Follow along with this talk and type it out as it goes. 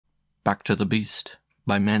Back to the Beast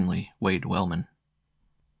by Manly Wade Wellman.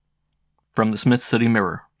 From the Smith City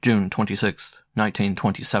Mirror, June 26,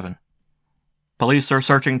 1927. Police are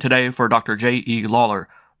searching today for Dr. J. E. Lawler,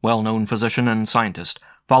 well-known physician and scientist,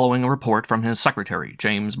 following a report from his secretary,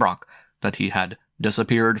 James Brock, that he had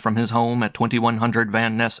disappeared from his home at 2100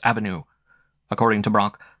 Van Ness Avenue. According to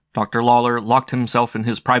Brock, Dr. Lawler locked himself in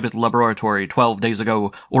his private laboratory 12 days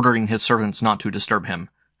ago, ordering his servants not to disturb him,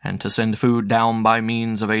 and to send food down by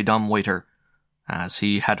means of a dumb waiter. As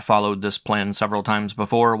he had followed this plan several times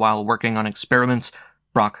before while working on experiments,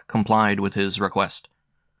 Brock complied with his request.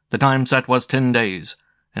 The time set was 10 days,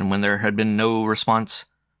 and when there had been no response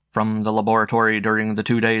from the laboratory during the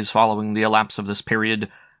 2 days following the elapse of this period,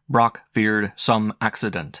 Brock feared some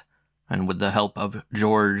accident, and with the help of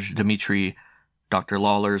George Dmitri, Dr.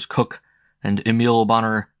 Lawler's cook, and Emil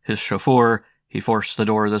Bonner, his chauffeur, he forced the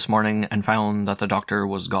door this morning and found that the doctor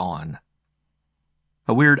was gone.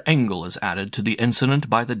 A weird angle is added to the incident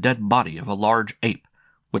by the dead body of a large ape,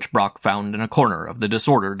 which Brock found in a corner of the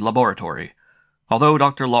disordered laboratory. Although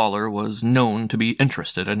Dr. Lawler was known to be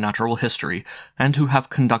interested in natural history and to have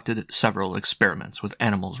conducted several experiments with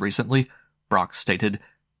animals recently, Brock stated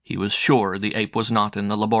he was sure the ape was not in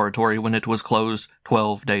the laboratory when it was closed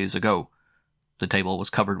 12 days ago. The table was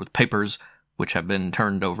covered with papers, which have been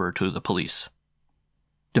turned over to the police.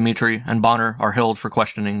 Dmitri and Bonner are held for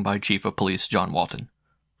questioning by Chief of Police John Walton.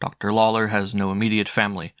 Dr. Lawler has no immediate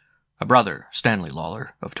family. A brother, Stanley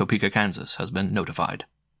Lawler, of Topeka, Kansas, has been notified.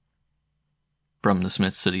 From the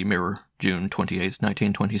Smith City Mirror, June 28,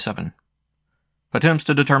 1927. Attempts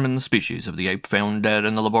to determine the species of the ape found dead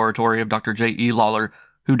in the laboratory of Dr. J. E. Lawler,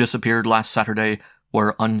 who disappeared last Saturday,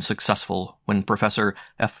 were unsuccessful when Professor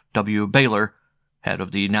F. W. Baylor, head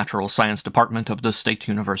of the Natural Science Department of the State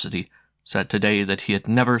University, said today that he had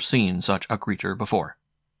never seen such a creature before.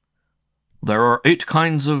 "There are 8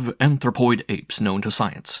 kinds of anthropoid apes known to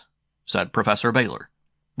science," said Professor Baylor,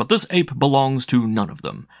 "but this ape belongs to none of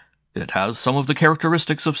them. It has some of the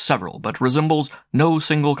characteristics of several, but resembles no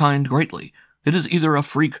single kind greatly. It is either a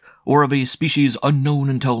freak or of a species unknown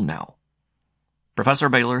until now." Professor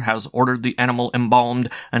Baylor has ordered the animal embalmed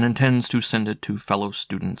and intends to send it to fellow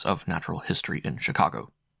students of natural history in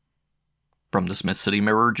Chicago. From the Smith City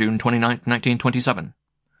Mirror, June 29, 1927.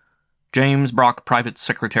 James Brock, private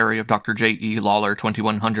secretary of Dr. J. E. Lawler,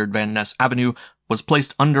 2100 Van Ness Avenue, was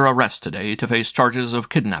placed under arrest today to face charges of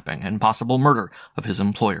kidnapping and possible murder of his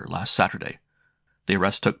employer last Saturday. The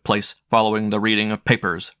arrest took place following the reading of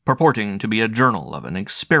papers purporting to be a journal of an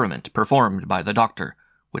experiment performed by the doctor,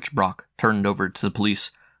 which Brock turned over to the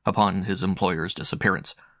police upon his employer's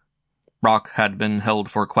disappearance. Brock had been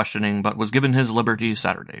held for questioning but was given his liberty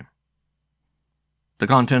Saturday. The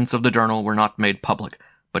contents of the journal were not made public,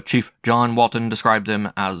 but Chief John Walton described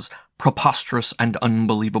them as preposterous and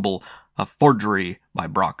unbelievable, a forgery by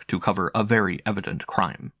Brock to cover a very evident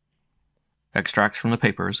crime. Extracts from the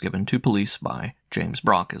papers given to police by James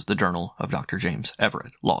Brock is the journal of Dr. James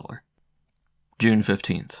Everett Lawler. June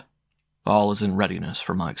 15th. All is in readiness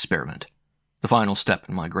for my experiment, the final step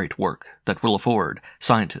in my great work that will afford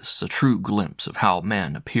scientists a true glimpse of how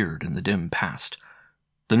man appeared in the dim past.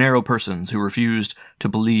 The narrow persons who refused to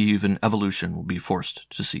believe in evolution will be forced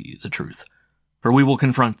to see the truth, for we will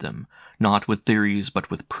confront them, not with theories but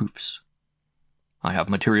with proofs. I have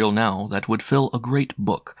material now that would fill a great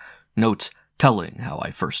book, notes telling how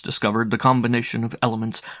I first discovered the combination of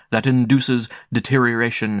elements that induces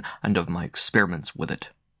deterioration and of my experiments with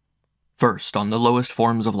it. First on the lowest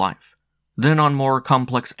forms of life, then on more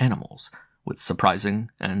complex animals, with surprising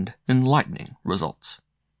and enlightening results.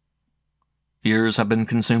 Years have been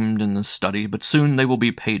consumed in this study, but soon they will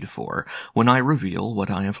be paid for when I reveal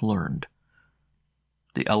what I have learned.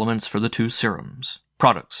 The elements for the 2 serums,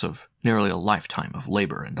 products of nearly a lifetime of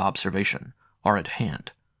labor and observation, are at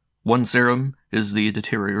hand. One serum is the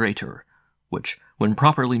deteriorator, which, when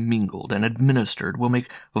properly mingled and administered, will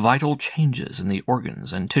make vital changes in the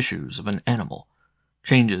organs and tissues of an animal,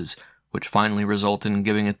 changes which finally result in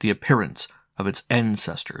giving it the appearance of its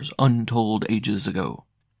ancestors untold ages ago.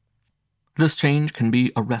 This change can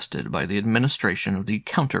be arrested by the administration of the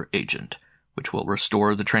counter-agent, which will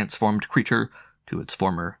restore the transformed creature to its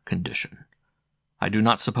former condition. I do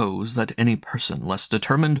not suppose that any person less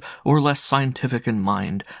determined or less scientific in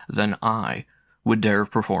mind than I would dare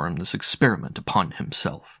perform this experiment upon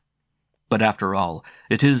himself. But after all,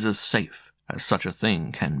 it is as safe as such a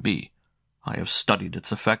thing can be. I have studied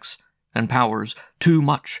its effects and powers too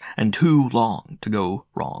much and too long to go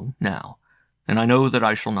wrong now, and I know that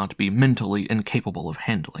I shall not be mentally incapable of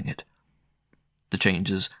handling it. The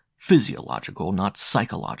change is physiological, not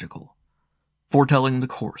psychological. Foretelling the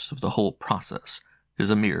course of the whole process is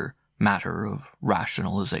a mere matter of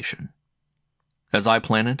rationalization. As I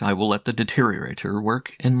plan it, I will let the deteriorator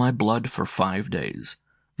work in my blood for 5 days,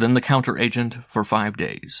 then the counteragent for 5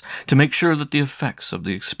 days, to make sure that the effects of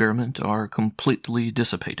the experiment are completely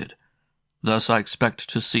dissipated. Thus I expect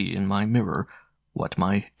to see in my mirror what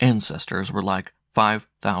my ancestors were like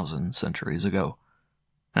 5,000 centuries ago,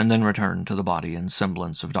 and then return to the body and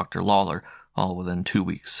semblance of Dr. Lawler, all within 2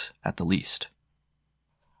 weeks at the least.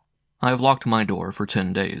 I have locked my door for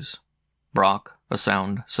 10 days. Brock, a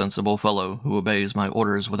sound, sensible fellow who obeys my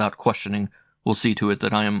orders without questioning, will see to it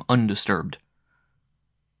that I am undisturbed.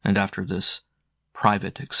 And after this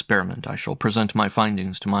private experiment, I shall present my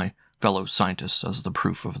findings to my fellow scientists as the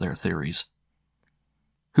proof of their theories.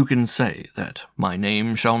 Who can say that my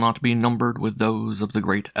name shall not be numbered with those of the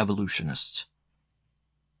great evolutionists?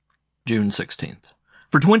 June 16th.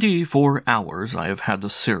 For 24 hours I have had the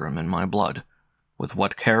serum in my blood. With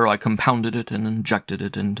what care I compounded it and injected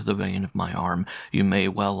it into the vein of my arm, you may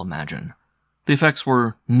well imagine. The effects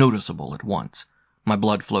were noticeable at once. My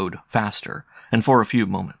blood flowed faster, and for a few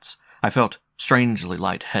moments I felt strangely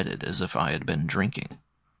light-headed, as if I had been drinking.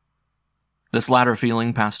 This latter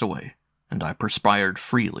feeling passed away, and I perspired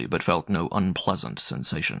freely but felt no unpleasant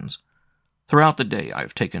sensations. Throughout the day I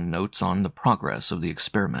have taken notes on the progress of the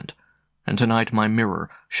experiment, and tonight my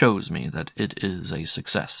mirror shows me that it is a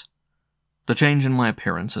success. The change in my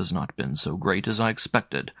appearance has not been so great as I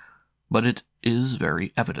expected, but it is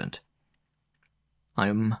very evident. I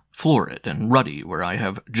am florid and ruddy where I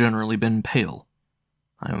have generally been pale.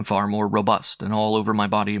 I am far more robust, and all over my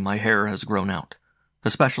body my hair has grown out,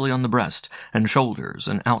 especially on the breast and shoulders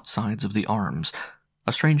and outsides of the arms,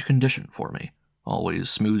 a strange condition for me, always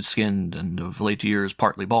smooth-skinned and of late years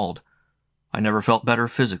partly bald. I never felt better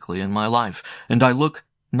physically in my life, and I look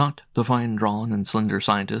not the fine-drawn and slender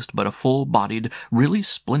scientist, but a full-bodied, really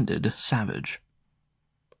splendid savage.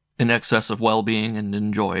 In excess of well-being and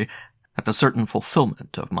in joy, at the certain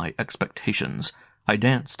fulfillment of my expectations, I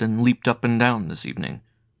danced and leaped up and down this evening.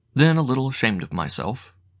 Then, a little ashamed of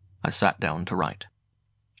myself, I sat down to write.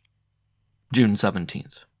 June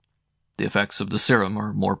 17th. The effects of the serum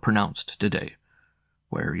are more pronounced today.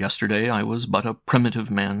 Where yesterday I was but a primitive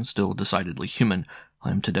man, still decidedly human, I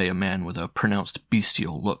am today a man with a pronounced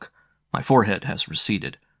bestial look. My forehead has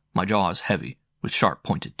receded, my jaw is heavy, with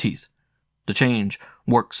sharp-pointed teeth. The change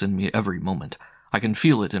works in me every moment. I can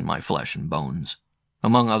feel it in my flesh and bones.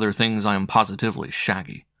 Among other things, I am positively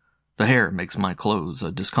shaggy. The hair makes my clothes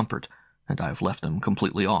a discomfort, and I have left them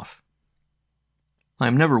completely off. I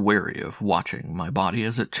am never weary of watching my body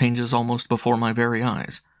as it changes almost before my very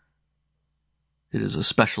eyes. It is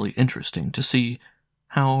especially interesting to see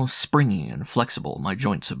how springy and flexible my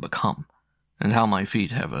joints have become, and how my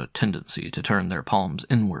feet have a tendency to turn their palms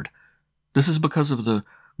inward. This is because of the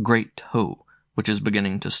great toe, which is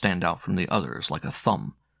beginning to stand out from the others like a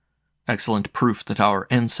thumb. Excellent proof that our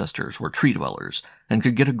ancestors were tree-dwellers and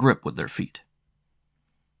could get a grip with their feet.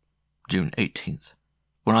 June 18th.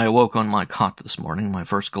 When I awoke on my cot this morning, my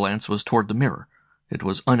first glance was toward the mirror. It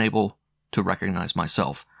was unable to recognize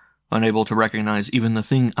myself, unable to recognize even the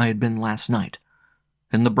thing I had been last night.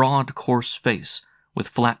 In the broad, coarse face, with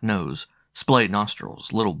flat nose, splay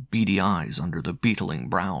nostrils, little beady eyes under the beetling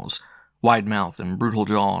brows, wide mouth and brutal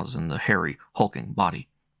jaws in the hairy, hulking body.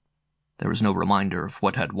 There was no reminder of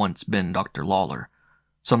what had once been Dr. Lawler.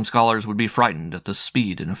 Some scholars would be frightened at the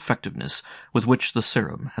speed and effectiveness with which the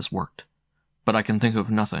serum has worked, but I can think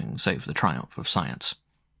of nothing save the triumph of science.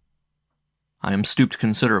 I am stooped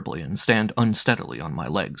considerably and stand unsteadily on my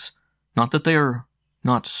legs. Not that they are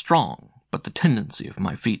not strong, but the tendency of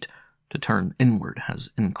my feet to turn inward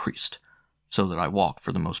has increased, so that I walk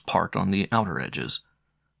for the most part on the outer edges.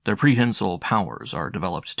 Their prehensile powers are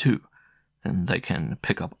developed too, and they can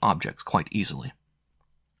pick up objects quite easily.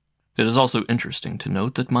 It is also interesting to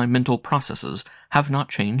note that my mental processes have not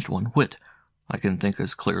changed one whit. I can think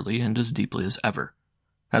as clearly and as deeply as ever.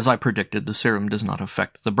 As I predicted, the serum does not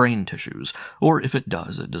affect the brain tissues, or if it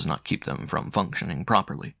does not keep them from functioning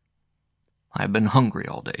properly. I have been hungry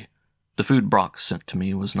all day. The food Brock sent to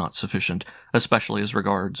me was not sufficient, especially as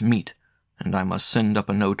regards meat, and I must send up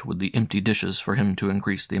a note with the empty dishes for him to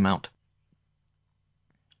increase the amount.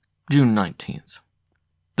 June 19th.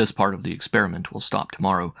 This part of the experiment will stop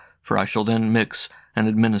tomorrow, for I shall then mix and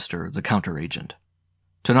administer the counteragent.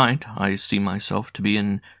 Tonight I see myself to be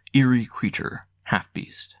an eerie creature, half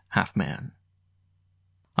beast, half man.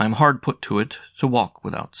 I am hard put to it to walk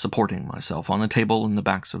without supporting myself on the table and the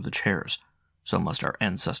backs of the chairs. So must our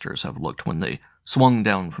ancestors have looked when they swung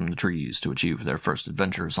down from the trees to achieve their first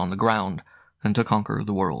adventures on the ground and to conquer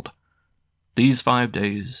the world. These 5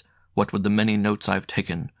 days, what with the many notes I've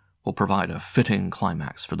taken, will provide a fitting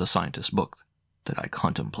climax for the scientist's book that I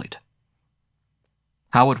contemplate.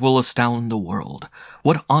 How it will astound the world!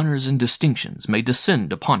 What honors and distinctions may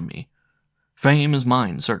descend upon me! Fame is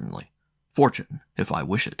mine, certainly. Fortune, if I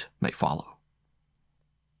wish it, may follow.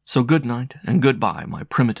 So good night and goodbye, my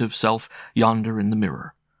primitive self yonder in the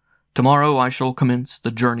mirror. Tomorrow I shall commence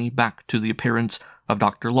the journey back to the appearance of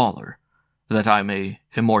Dr. Lawler, that I may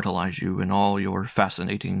immortalize you in all your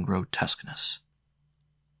fascinating grotesqueness.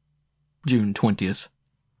 June 20th.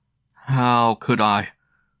 How could I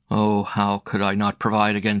not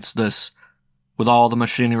provide against this? With all the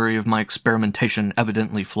machinery of my experimentation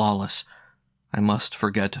evidently flawless, I must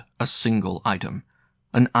forget a single item.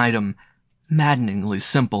 An item maddeningly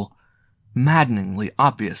simple, maddeningly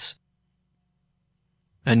obvious,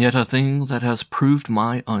 and yet a thing that has proved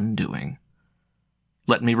my undoing.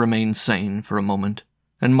 Let me remain sane for a moment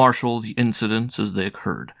and marshal the incidents as they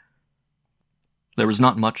occurred. There was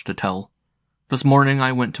not much to tell. This morning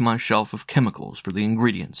I went to my shelf of chemicals for the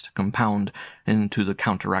ingredients to compound into the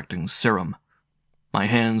counteracting serum. My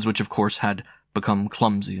hands, which of course had become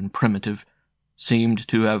clumsy and primitive, seemed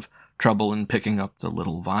to have trouble in picking up the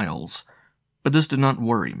little vials, but this did not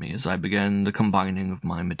worry me as I began the combining of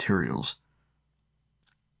my materials.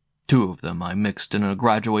 2 of them I mixed in a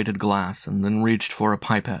graduated glass and then reached for a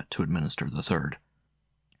pipette to administer the third.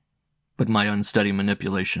 But my unsteady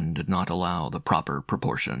manipulation did not allow the proper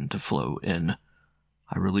proportion to flow in.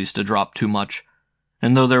 I released a drop too much,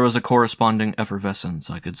 and though there was a corresponding effervescence,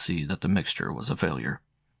 I could see that the mixture was a failure.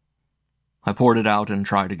 I poured it out and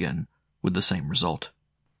tried again, with the same result.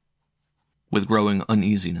 With growing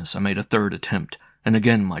uneasiness, I made a third attempt, and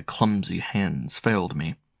again my clumsy hands failed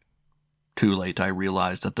me. Too late I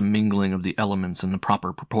realized that the mingling of the elements in the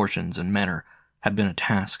proper proportions and manner had been a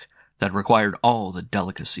task that required all the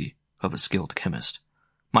delicacy of a skilled chemist.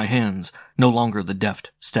 My hands, no longer the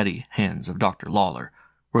deft, steady hands of Dr. Lawler,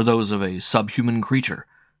 were those of a subhuman creature,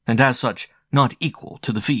 and as such not equal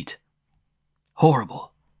to the feat.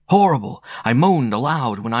 Horrible! Horrible! I moaned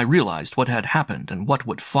aloud when I realized what had happened and what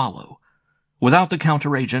would follow. Without the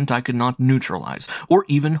counteragent I could not neutralize, or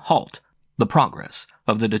even halt, the progress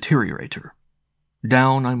of the deteriorator.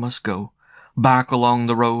 Down I must go, back along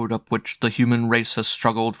the road up which the human race has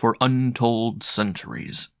struggled for untold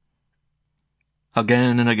centuries.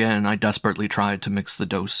 Again and again I desperately tried to mix the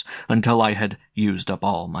dose until I had used up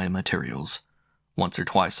all my materials. Once or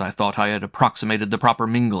twice I thought I had approximated the proper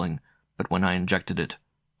mingling, but when I injected it,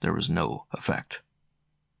 there was no effect.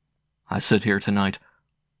 I sit here tonight,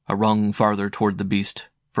 a rung farther toward the beast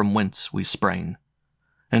from whence we sprang,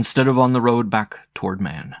 instead of on the road back toward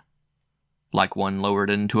man. Like one lowered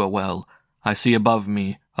into a well, I see above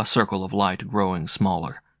me a circle of light growing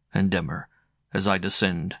smaller and dimmer as I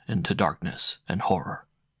descend into darkness and horror.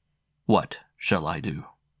 What shall I do?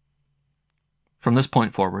 From this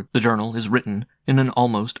point forward, the journal is written in an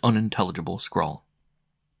almost unintelligible scrawl.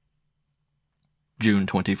 June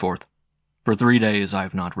 24th. For 3 days I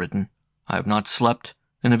have not written. I have not slept,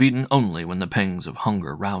 and have eaten only when the pangs of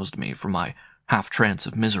hunger roused me from my half-trance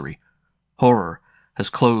of misery. Horror has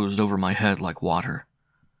closed over my head like water.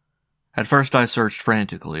 At first I searched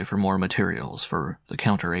frantically for more materials for the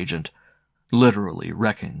counteragent, literally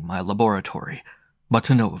wrecking my laboratory, but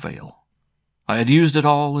to no avail. I had used it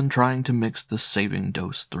all in trying to mix the saving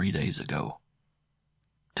dose 3 days ago.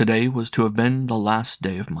 Today was to have been the last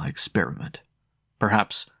day of my experiment.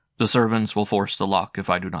 Perhaps the servants will force the lock if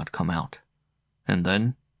I do not come out. And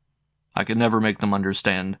then? I can never make them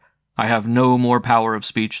understand. I have no more power of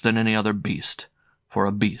speech than any other beast, for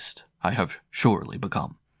a beast I have surely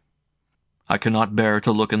become. I cannot bear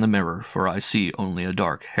to look in the mirror, for I see only a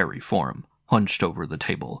dark, hairy form, hunched over the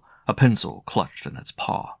table, a pencil clutched in its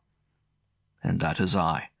paw. And that is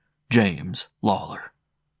I, James Lawler.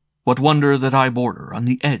 What wonder that I border on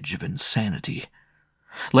the edge of insanity?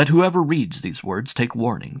 Let whoever reads these words take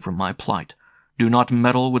warning from my plight. Do not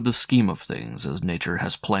meddle with the scheme of things as nature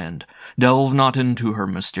has planned. Delve not into her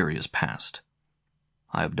mysterious past.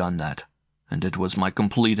 I have done that, and it was my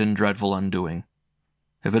complete and dreadful undoing.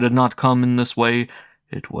 If it had not come in this way,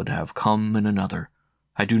 it would have come in another.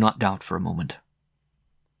 I do not doubt for a moment.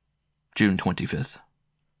 June 25th.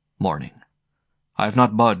 Morning. I have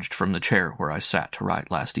not budged from the chair where I sat to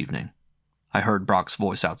write last evening. I heard Brock's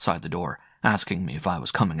voice outside the door, asking me if I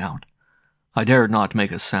was coming out. I dared not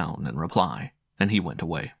make a sound in reply, and he went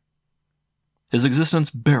away. Is existence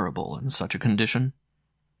bearable in such a condition?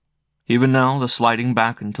 Even now the sliding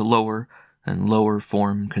back into lower and lower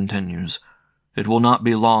form continues. It will not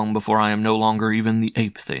be long before I am no longer even the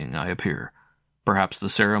ape thing I appear. Perhaps the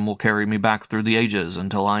serum will carry me back through the ages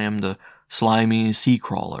until I am the slimy sea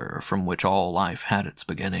crawler from which all life had its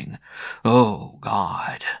beginning. Oh,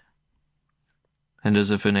 God. And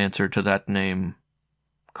as if in answer to that name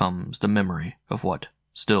comes the memory of what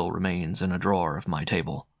still remains in a drawer of my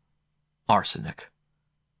table. Arsenic.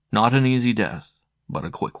 Not an easy death, but a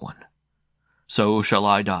quick one. So shall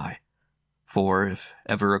I die, for if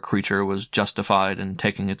ever a creature was justified in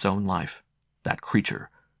taking its own life, that creature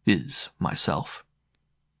is myself.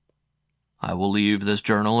 I will leave this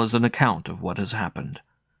journal as an account of what has happened,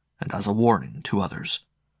 and as a warning to others.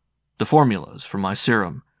 The formulas for my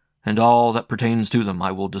serum, and all that pertains to them,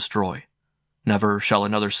 I will destroy. Never shall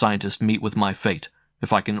another scientist meet with my fate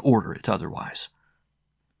if I can order it otherwise.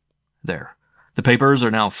 There, the papers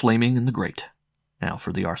are now flaming in the grate. Now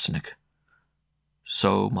for the arsenic.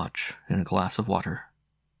 So much in a glass of water.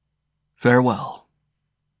 Farewell.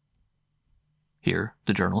 Here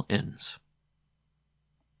the journal ends.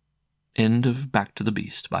 End of Back to the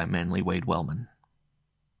Beast by Manly Wade Wellman.